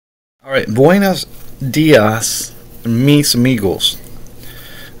Alright, buenos dias, mis amigos.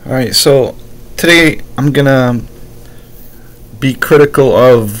 Alright, so today I'm gonna be critical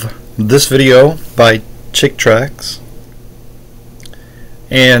of this video by Chick Tracks.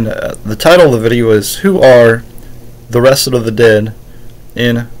 And the title of the video is Who Are the Rest of the Dead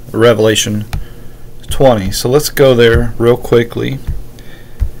in Revelation 20. So let's go there real quickly.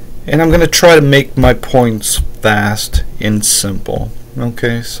 And I'm gonna try to make my points fast and simple.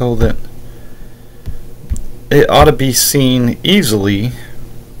 Okay, so that it ought to be seen easily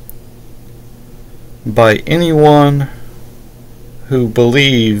by anyone who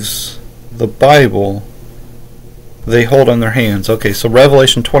believes the Bible they hold in their hands. Okay, so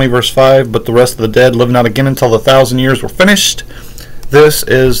Revelation 20 verse 5, but the rest of the dead live not again until the 1,000 years were finished. This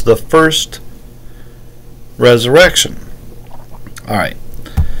is the first resurrection. Alright,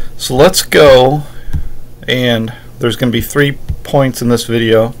 so let's go, and there's going to be 3 points in this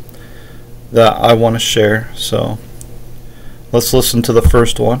video that I want to share. So let's listen to the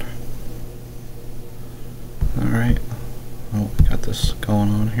first one. Alright. Oh, we got this going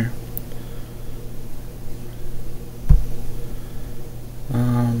on here.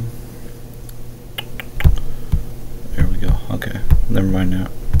 There we go. Okay. Never mind now.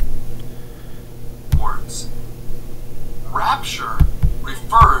 Words. Rapture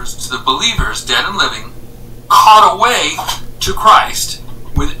refers to the believers, dead and living, caught away to Christ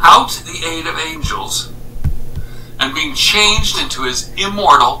without the aid of angels and being changed into his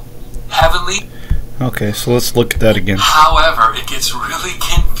immortal, heavenly. Okay, so let's look at that again. However, it gets really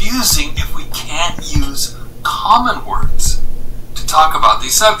confusing if we can't use common words to talk about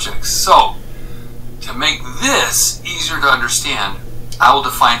these subjects. So, to make this easier to understand, I will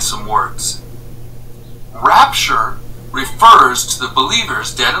define some words. Rapture refers to the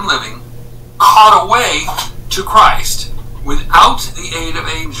believers, dead and living, caught away to Christ without the aid of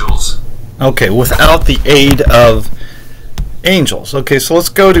angels. Okay, without the aid of angels. Okay, so let's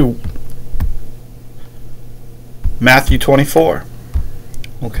go to Matthew 24.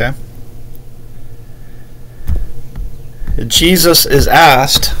 Okay. Jesus is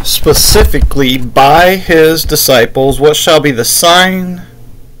asked specifically by his disciples, what shall be the sign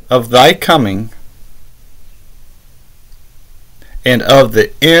of thy coming and of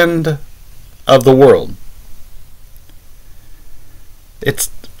the end of the world?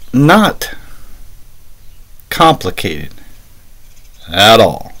 It's not complicated at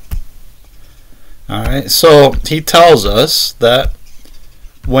all. Alright, so he tells us that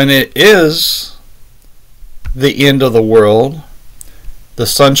when it is the end of the world, the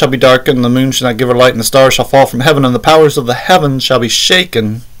sun shall be darkened, the moon shall not give her light, and the stars shall fall from heaven, and the powers of the heavens shall be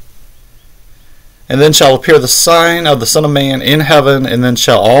shaken. And then shall appear the sign of the Son of Man in heaven, and then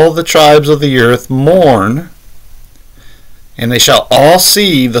shall all the tribes of the earth mourn, and they shall all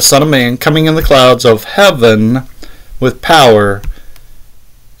see the Son of Man coming in the clouds of heaven with power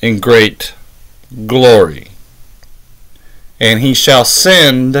and great glory. And he shall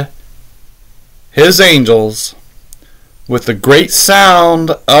send his angels with the great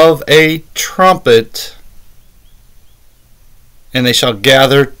sound of a trumpet, and they shall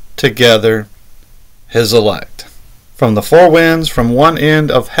gather together his elect from the four winds, from one end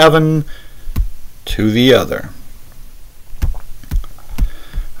of heaven to the other.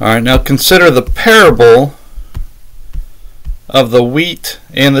 Alright, now consider the parable of the wheat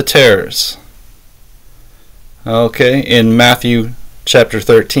and the tares. Okay, in Matthew chapter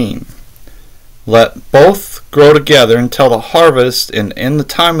 13. Let both grow together until the harvest, and in the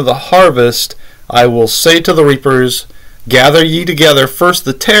time of the harvest I will say to the reapers, gather ye together first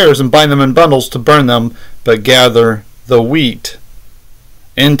the tares, and bind them in bundles to burn them, but gather the wheat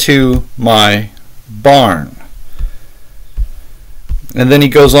into my barn. And then he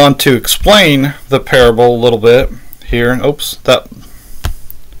goes on to explain the parable a little bit here. Oops, that.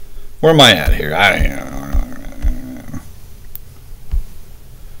 Where am I at here?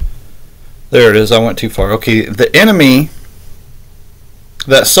 There it is. I went too far. Okay, the enemy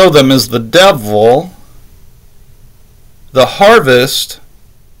that sowed them is the devil. The harvest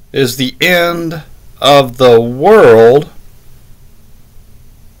is the end of the world,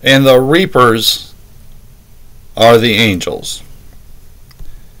 and the reapers are the angels.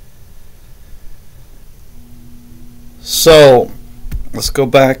 So, let's go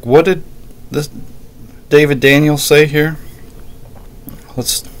back. What did this David Daniel say here?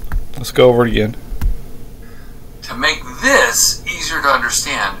 Let's go over it again. To make this easier to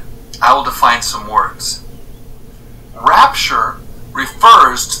understand, I will define some words. Rapture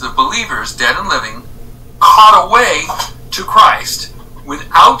refers to the believers, dead and living, caught away to Christ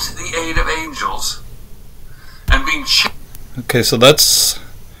without the aid of angels and being changed. Okay, so that's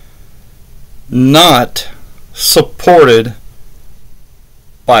not supported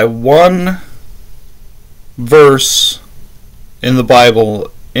by one verse in the Bible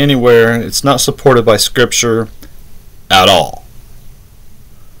anywhere. It's not supported by Scripture at all.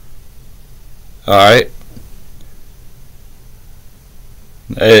 Alright?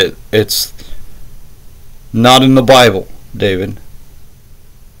 It's not in the Bible, David.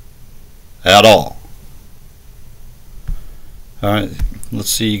 At all. Alright, let's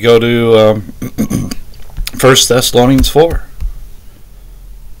see. You go to 1 Thessalonians 4.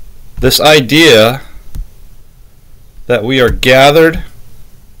 This idea that we are gathered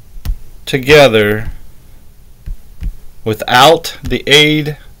together without the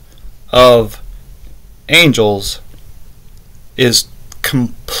aid of angels is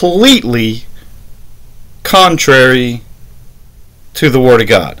completely contrary to the Word of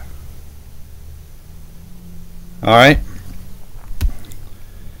God. Alright?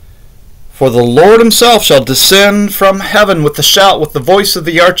 For the Lord himself shall descend from heaven with a shout, with the voice of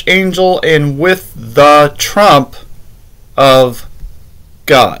the archangel, and with the trump of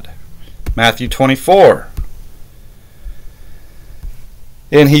God. Matthew 24.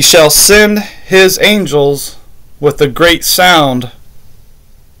 And he shall send his angels with a great sound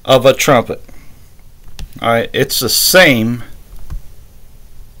of a trumpet. Alright, it's the same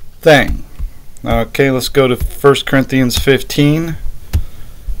thing. Okay, let's go to 1 Corinthians 15.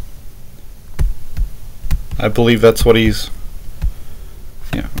 I believe that's what he's...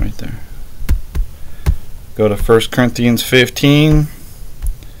 Yeah, right there. Go to 1 Corinthians 15.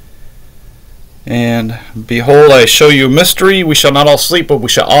 And behold, I show you a mystery. We shall not all sleep, but we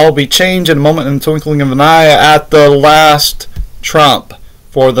shall all be changed in a moment, in the twinkling of an eye, at the last trump.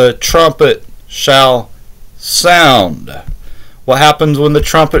 For the trumpet shall sound. What happens when the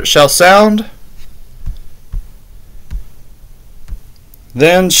trumpet shall sound?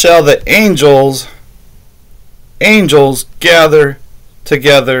 Then shall the angels gather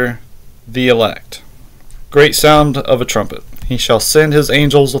together the elect. Great sound of a trumpet. He shall send his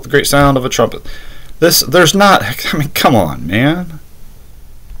angels with the great sound of a trumpet. There's not, I mean, come on, man.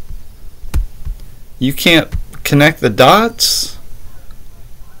 You can't connect the dots?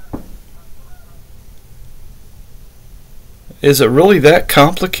 Is it really that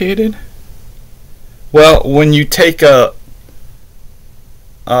complicated? Well, when you take a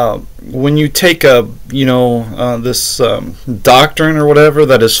this doctrine or whatever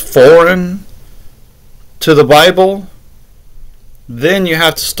that is foreign to the Bible, then you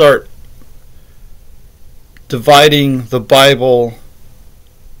have to start dividing the Bible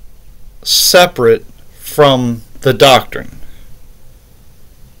separate from the doctrine.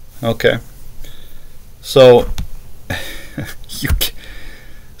 Okay, so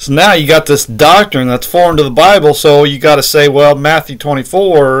so now you got this doctrine that's foreign to the Bible, so you got to say, well, Matthew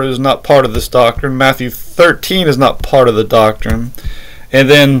 24 is not part of this doctrine. Matthew 13 is not part of the doctrine. And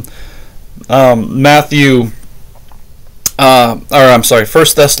then 1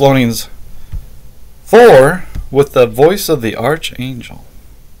 Thessalonians 4 with the voice of the archangel.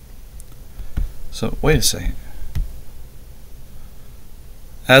 So, wait a second.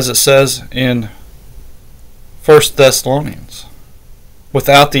 As it says in 1 Thessalonians,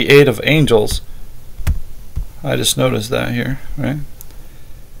 without the aid of angels. I just noticed that here, right?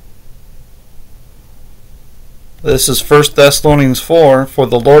 This is 1 Thessalonians 4. For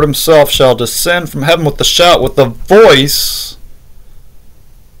the Lord himself shall descend from heaven with a shout, with the voice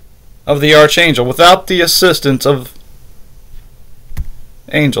of the archangel, without the assistance of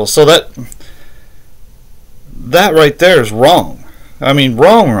angels. So that right there is wrong. I mean,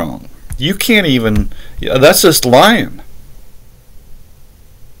 wrong. You can't even... That's just lying.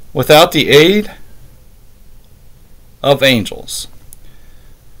 Without the aid of angels.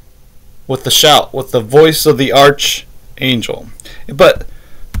 With the shout, with the voice of the archangel. But,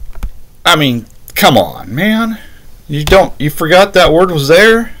 I mean, come on, man. You forgot that word was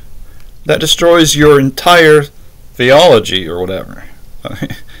there? That destroys your entire theology or whatever.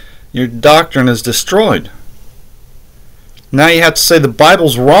 Your doctrine is destroyed. Now you have to say the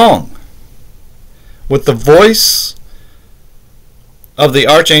Bible's wrong. With the voice of the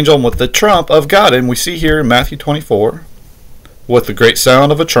archangel and with the trump of God. And we see here in Matthew 24, with the great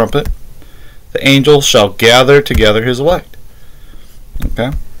sound of a trumpet, the angels shall gather together his elect.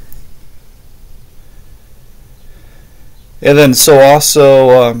 Okay? And then so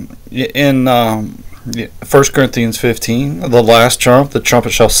also in 1 Corinthians 15, the last trump, the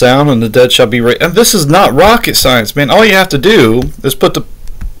trumpet shall sound and the dead shall be raised. And this is not rocket science, man. All you have to do is put the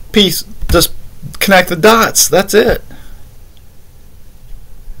piece, just connect the dots. That's it.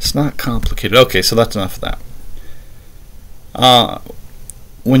 It's not complicated. Okay, so that's enough of that.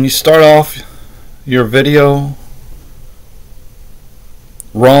 When you start off your video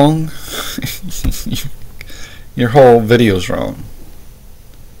wrong, your whole video's wrong.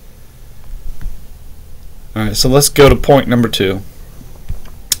 Alright, so let's go to point number 2.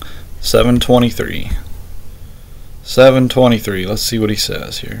 723. 723. Let's see what he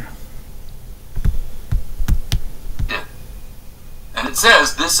says here. And it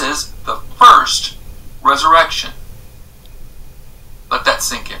says this is the first resurrection. Let that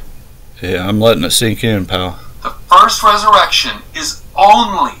sink in. Yeah, I'm letting it sink in, pal. The first resurrection is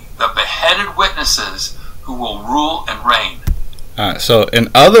only the beheaded witnesses who will rule and reign. Alright, so in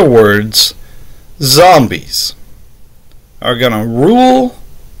other words, zombies are going to rule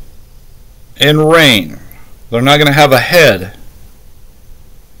and reign. They're not going to have a head.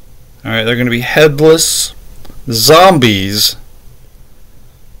 Alright, they're going to be headless zombies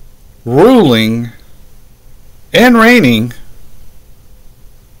ruling and reigning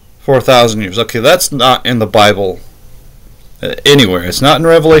for 1,000 years. Okay, that's not in the Bible anywhere. It's not in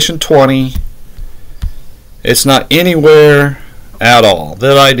Revelation 20. It's not anywhere at all.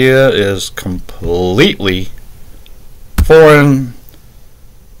 That idea is completely foreign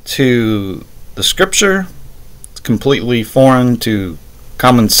to the scripture. It's completely foreign to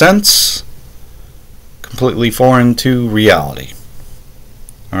common sense. Completely foreign to reality.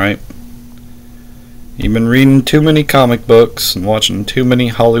 Alright? You've been reading too many comic books and watching too many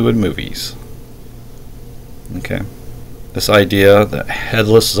Hollywood movies. Okay? This idea that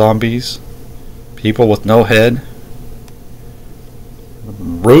headless zombies, people with no head,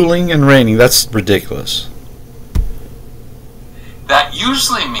 ruling and reigning, that's ridiculous. That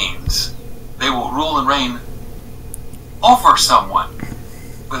usually means they will rule and reign over someone.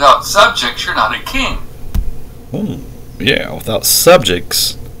 Without subjects, you're not a king. Ooh, yeah, without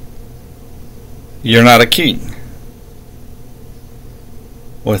subjects, you're not a king.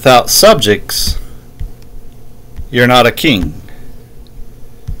 Without subjects, you're not a king.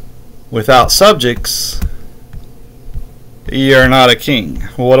 Without subjects, you're not a king.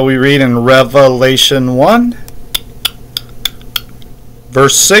 What do we read in Revelation 1?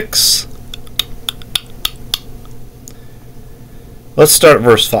 Verse 6. Let's start at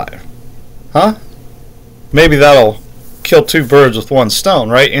verse 5. Huh? Maybe that'll kill two birds with one stone,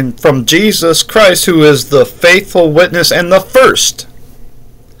 right? And from Jesus Christ, who is the faithful witness and the first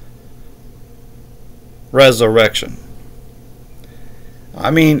resurrection.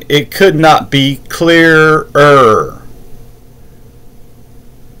 I mean, it could not be clearer.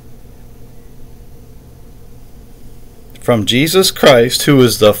 From Jesus Christ, who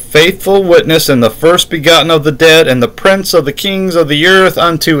is the faithful witness and the first begotten of the dead and the prince of the kings of the earth,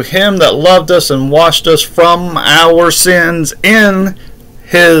 unto him that loved us and washed us from our sins in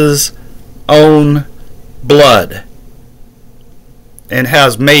his own blood, and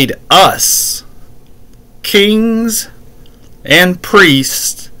has made us kings and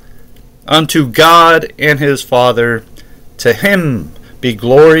priests unto God and his Father. To him be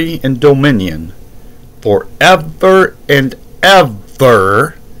glory and dominion forever and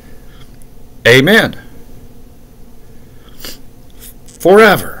ever. Amen.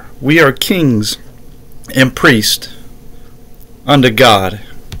 Forever we are kings and priests unto God.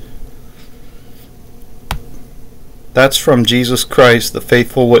 That's from Jesus Christ, the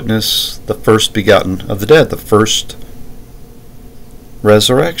faithful witness, the first begotten of the dead, the first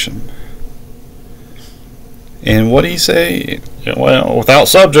resurrection. And what did he say? Well, without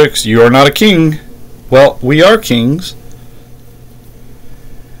subjects, you are not a king. Well, we are kings.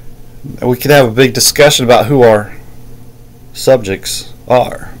 We could have a big discussion about who our subjects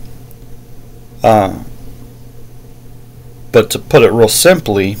are. But to put it real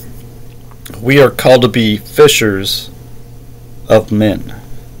simply, we are called to be fishers of men.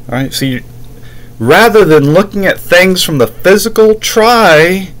 Alright, see, rather than looking at things from the physical,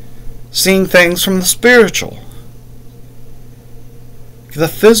 try seeing things from the spiritual. The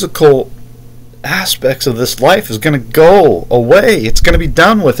physical aspects of this life is going to go away. It's going to be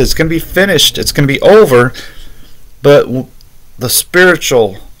done with. It's going to be finished. It's going to be over. But the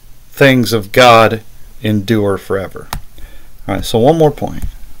spiritual things of God endure forever. All right, so one more point.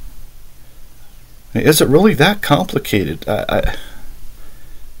 Is it really that complicated? I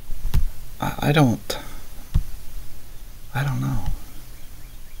don't know.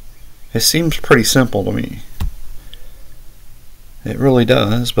 It seems pretty simple to me. It really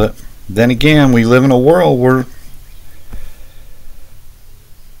does, but then again, we live in a world where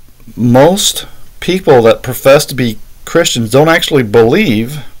most people that profess to be Christians don't actually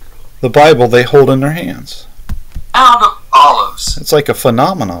believe the Bible they hold in their hands. Out of olives It's like a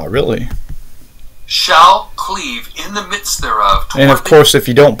phenomenon, really. shall cleave in the midst thereof. And of course, if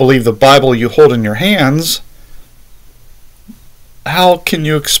you don't believe the Bible you hold in your hands, how can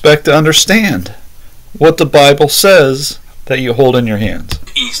you expect to understand what the Bible says that you hold in your hands?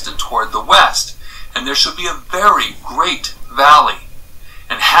 East and toward the west, and there shall be a very great valley,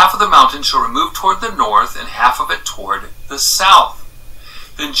 and half of the mountain shall remove toward the north, and half of it toward the south.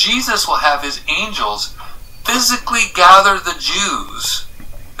 Then Jesus will have his angels physically gather the Jews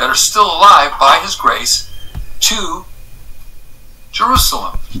that are still alive by his grace to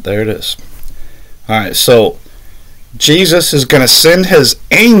Jerusalem. There it is. Alright, so Jesus is going to send his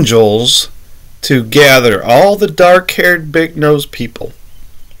angels to gather all the dark-haired, big-nosed people.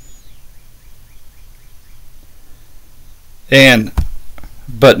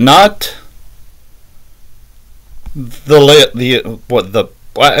 But not who's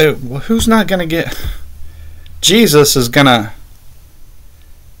not going to get... Jesus is going to...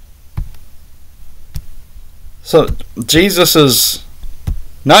 So Jesus is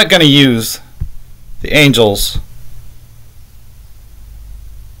not going to use the angels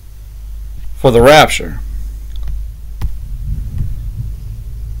for the rapture.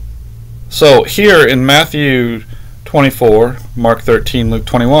 So here in Matthew 24, Mark 13, Luke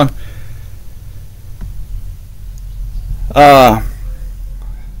 21,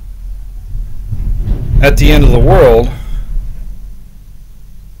 at the end of the world,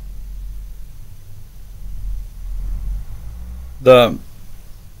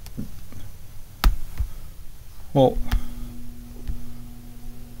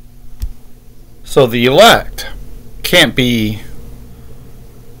 so the elect can't be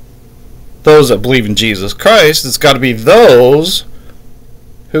those that believe in Jesus Christ. It's got to be those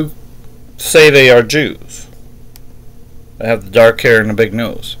who say they are Jews, that have the dark hair and the big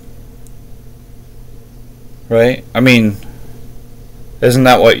nose. Right? I mean, isn't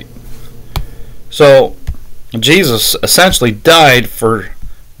that what... So Jesus essentially died for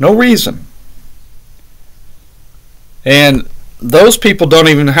no reason. And those people don't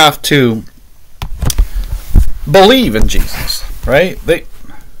even have to believe in Jesus, right?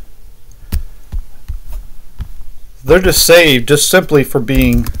 They're just saved just simply for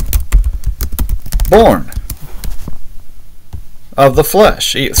being born of the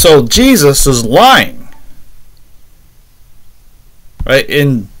flesh. So Jesus is lying. Right?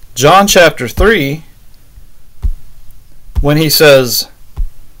 In John chapter 3, when he says,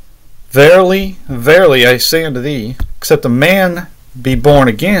 "Verily, verily, I say unto thee, except a man be born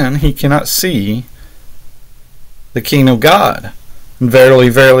again, he cannot see the kingdom of God. And verily,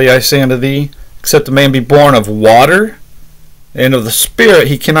 verily, I say unto thee, except a man be born of water and of the Spirit,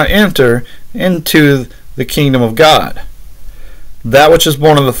 he cannot enter into the kingdom of God. That which is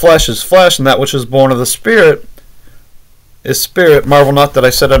born of the flesh is flesh, and that which is born of the Spirit is spirit. Marvel not that I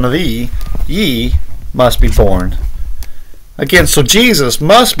said unto thee, ye must be born." Again, so Jesus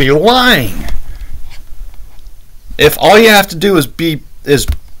must be lying. If all you have to do is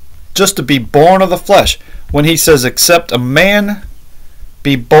just to be born of the flesh, when he says, "Except a man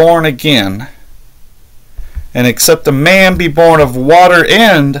be born again," and "except a man be born of water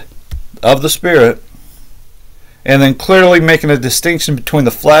and of the Spirit," and then clearly making a distinction between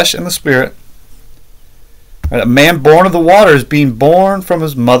the flesh and the Spirit. A man born of the water is being born from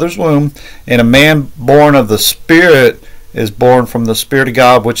his mother's womb, and a man born of the Spirit is born from the Spirit of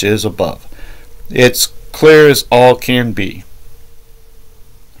God which is above. It's clear as all can be.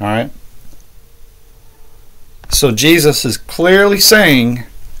 Alright? So Jesus is clearly saying,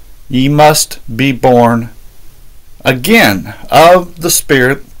 ye must be born again of the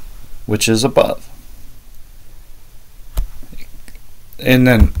Spirit which is above. And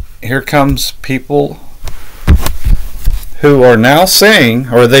then here comes people who are now saying,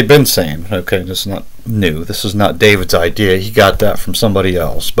 or they've been saying, okay, this is not new, this is not David's idea, he got that from somebody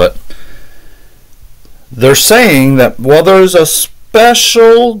else, but they're saying that, well, there's a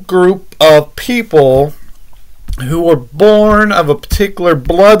special group of people who were born of a particular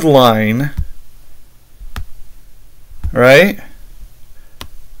bloodline, right?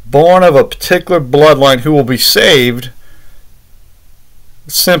 Born of a particular bloodline who will be saved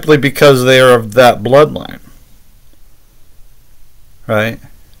simply because they are of that bloodline. Right?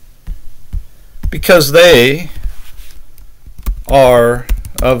 Because they are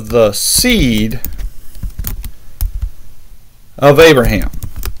of the seed of Abraham.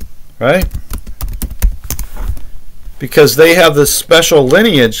 Right? Because they have this special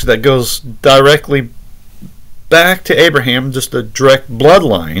lineage that goes directly back to Abraham, just a direct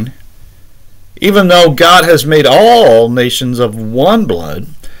bloodline. Even though God has made all nations of one blood,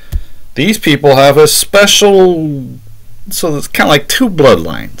 these people have a special... So it's kind of like two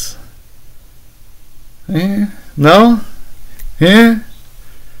bloodlines. No? Yeah?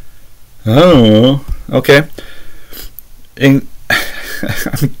 I don't know. Okay.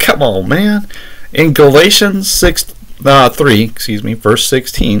 Come on, man. In Galatians 3, verse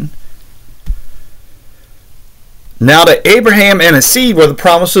 16. Now to Abraham and his seed were the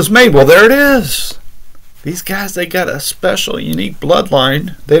promises made. Well, there it is. These guys, they got a special, unique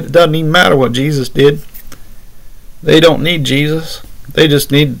bloodline. It doesn't even matter what Jesus did. They don't need Jesus. They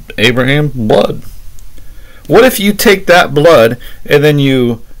just need Abraham's blood. What if you take that blood and then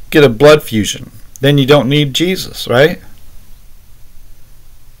you get a blood fusion? Then you don't need Jesus, right?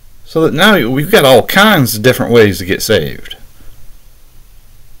 So that now we've got all kinds of different ways to get saved.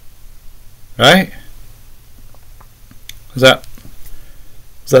 Right? Is that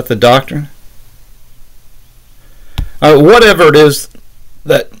the doctrine? Whatever it is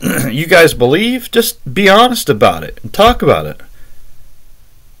that you guys believe, just be honest about it and talk about it.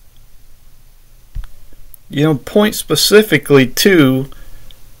 Point specifically to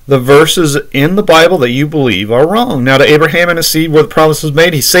the verses in the Bible that you believe are wrong. Now to Abraham and his seed were the promises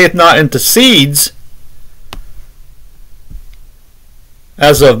made. He saith not unto seeds,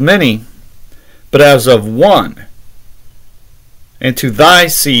 as of many, but as of one, and to thy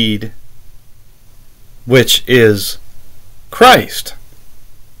seed, which is Christ.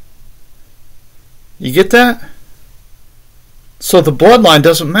 You get that? So the bloodline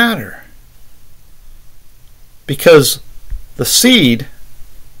doesn't matter, because the seed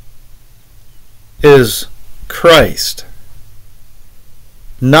is Christ,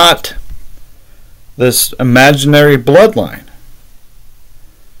 not this imaginary bloodline.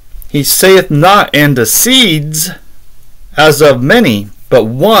 He saith not unto seeds, as of many, but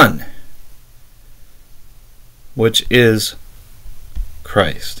one, which is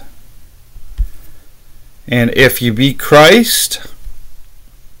Christ. And if you be Christ,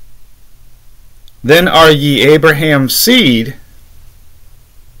 then are ye Abraham's seed,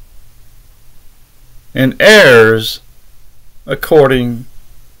 and heirs according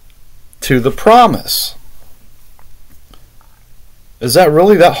to the promise. Is that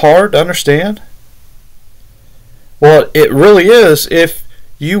really that hard to understand? Well, it really is if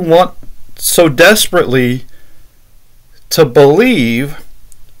you want so desperately to believe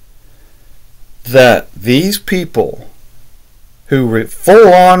that these people who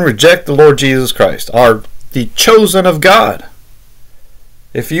full on reject the Lord Jesus Christ are the chosen of God.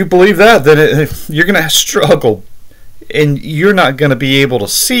 If you believe that, then you're going to struggle, and you're not going to be able to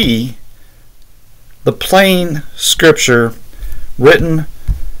see the plain scripture written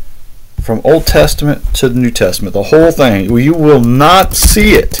from Old Testament to the New Testament, the whole thing. You will not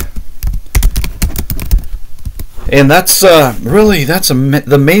see it. And that's the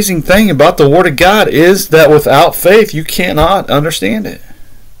amazing thing about the Word of God, is that without faith you cannot understand it.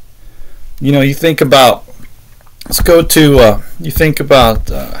 You think about, let's go to, you think about,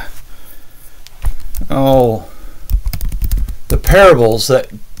 the parables that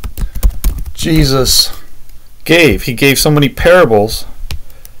Jesus gave. He gave so many parables,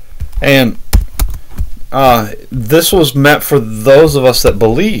 and this was meant for those of us that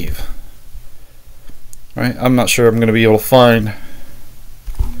believe. Right? I'm not sure I'm going to be able to find.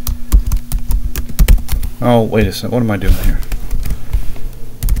 Oh, wait a second. What am I doing here?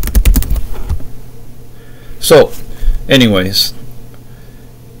 So, anyways,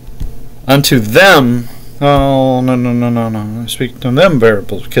 unto them, no. Speak to them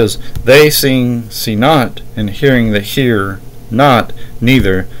parables, because they see not, and hearing they hear not,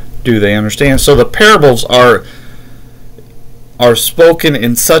 neither do they understand. So the parables are spoken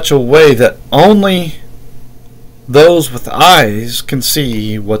in such a way that only those with eyes can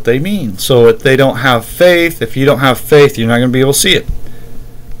see what they mean. So if they don't have faith, if you don't have faith, you're not going to be able to see it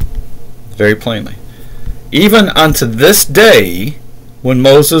very plainly. Even unto this day, when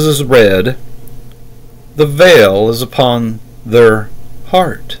Moses is read, the veil is upon their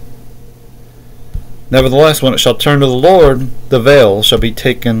heart. Nevertheless, when it shall turn to the Lord, the veil shall be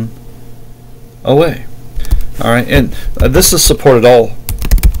taken away. Alright, and this is supported all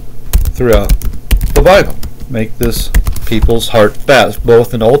throughout the Bible. Make this people's heart fat,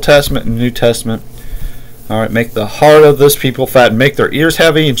 both in the Old Testament and New Testament. Alright, make the heart of this people fat, and make their ears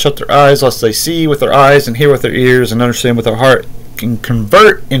heavy, and shut their eyes, lest they see with their eyes, and hear with their ears, and understand with their heart, and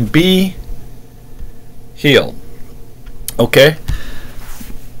convert and be healed. Okay?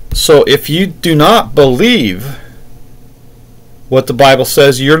 So if you do not believe what the Bible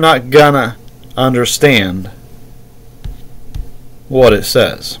says, you're not gonna understand what it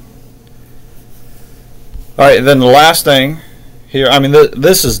says. Alright, then the last thing here, I mean,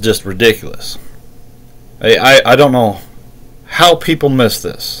 this is just ridiculous. I don't know how people miss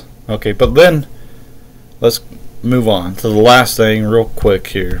this. Okay, but then let's move on to the last thing real quick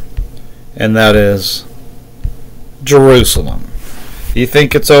here, and that is Jerusalem. You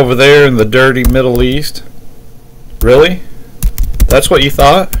think it's over there in the dirty Middle East? Really? That's what you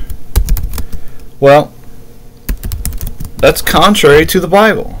thought? Well, that's contrary to the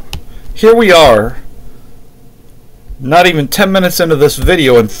Bible. Here we are, not even 10 minutes into this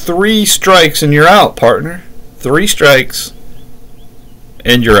video, and 3 strikes and you're out, partner. 3 strikes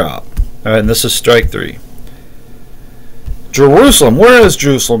and you're out. Alright, and this is strike 3. Jerusalem. Where is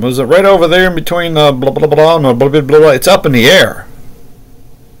Jerusalem? Is it right over there in between blah blah blah blah blah blah blah blah? It's up in the air.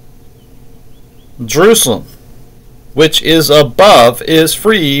 Jerusalem, which is above, is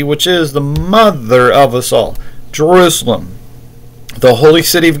free, which is the mother of us all. Jerusalem, the holy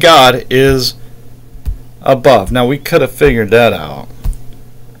city of God, is above. Now we could have figured that out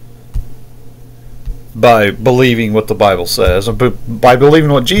by believing what the Bible says, or by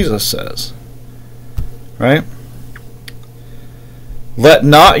believing what Jesus says. Right? Let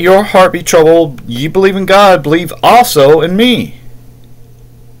not your heart be troubled. Ye believe in God, believe also in me.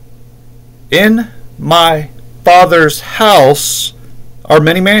 In my Father's house are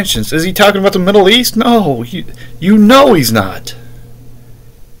many mansions. Is he talking about the Middle East? No, you know he's not.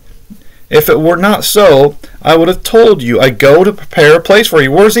 If it were not so, I would have told you. I go to prepare a place for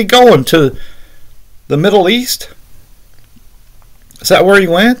you. Where's he going? To the Middle East? Is that where he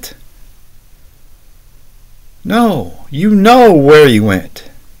went? No, you know where he went.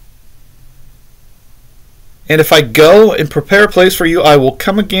 And if I go and prepare a place for you, I will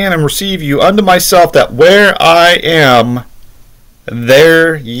come again and receive you unto myself, that where I am,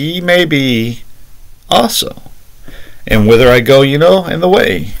 there ye may be also. And whither I go, you know, and the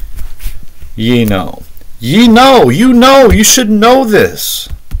way ye know. Ye know, you should know this.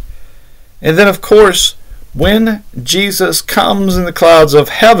 And then, of course, when Jesus comes in the clouds of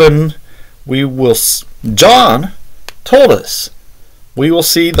heaven, we will, John told us, we will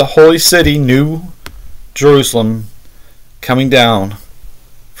see the holy city, New Jerusalem, coming down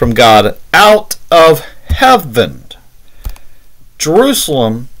from God out of heaven.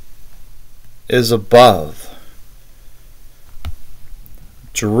 Jerusalem is above.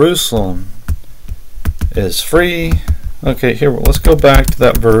 Jerusalem is free. Okay, here, let's go back to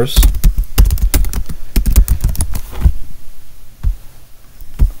that verse.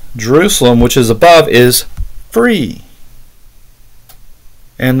 Jerusalem, which is above, is free,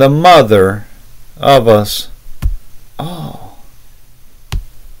 and the mother of us all.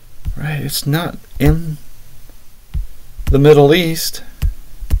 Right? It's not in the Middle East.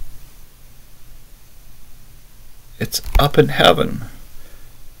 It's up in heaven.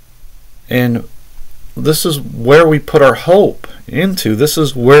 And this is where we put our hope into. This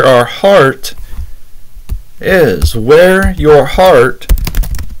is where our heart is. Where your heart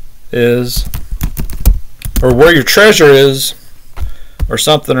is, or where your treasure is, or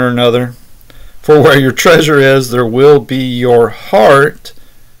something or another. For where your treasure is, there will be your heart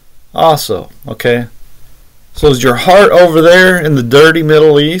also. Okay? So is your heart over there in the dirty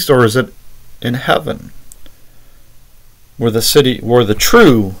Middle East, or is it in heaven? Where the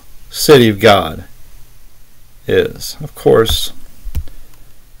true city of God is. Of course,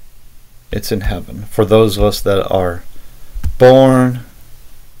 it's in heaven. For those of us that are born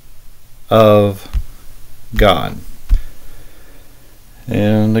of God.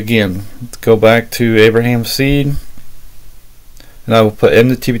 And again, let's go back to Abraham's seed. And I will put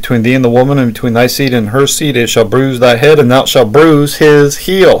enmity between thee and the woman, and between thy seed and her seed. It shall bruise thy head, and thou shalt bruise his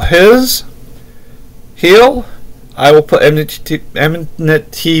heel. His heel? I will put enmity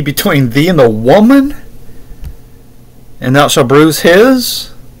between thee and the woman, and thou shalt bruise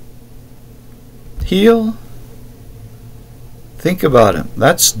his heel. Think about it.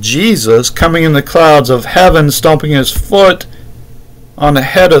 That's Jesus coming in the clouds of heaven, stomping his foot on the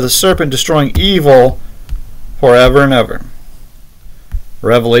head of the serpent, destroying evil forever and ever.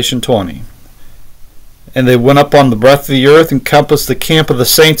 Revelation 20. And they went up on the breadth of the earth, and compassed the camp of the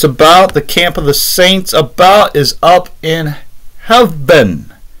saints about. The camp of the saints about is up in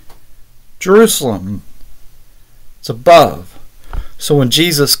heaven. Jerusalem. It's above. So when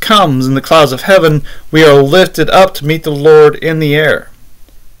Jesus comes in the clouds of heaven, we are lifted up to meet the Lord in the air.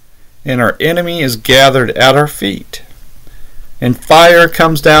 And our enemy is gathered at our feet. And fire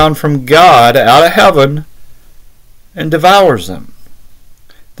comes down from God out of heaven and devours them.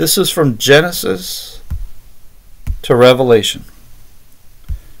 This is from Genesis to Revelation.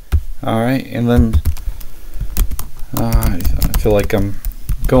 Alright, and then I feel like I'm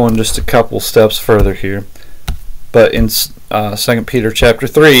going just a couple steps further here. But in 2 Peter chapter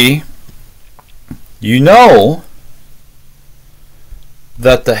 3, you know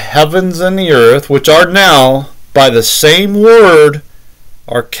that the heavens and the earth, which are now by the same word,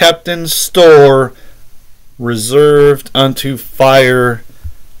 are kept in store, reserved unto fire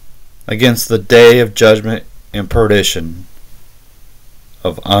against the day of judgment and perdition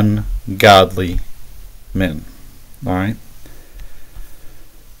of ungodly men. Alright?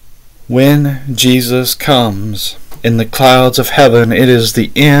 When Jesus comes in the clouds of heaven, it is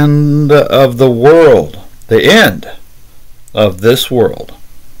the end of the world. The end of this world.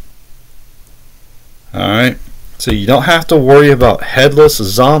 Alright? So you don't have to worry about headless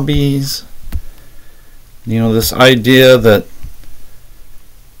zombies. This idea that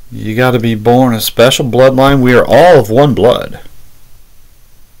you got to be born a special bloodline. We are all of one blood.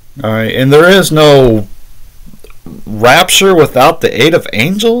 Alright? And there is no rapture without the aid of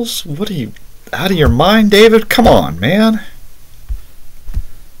angels? What are you, out of your mind, David? Come on, man.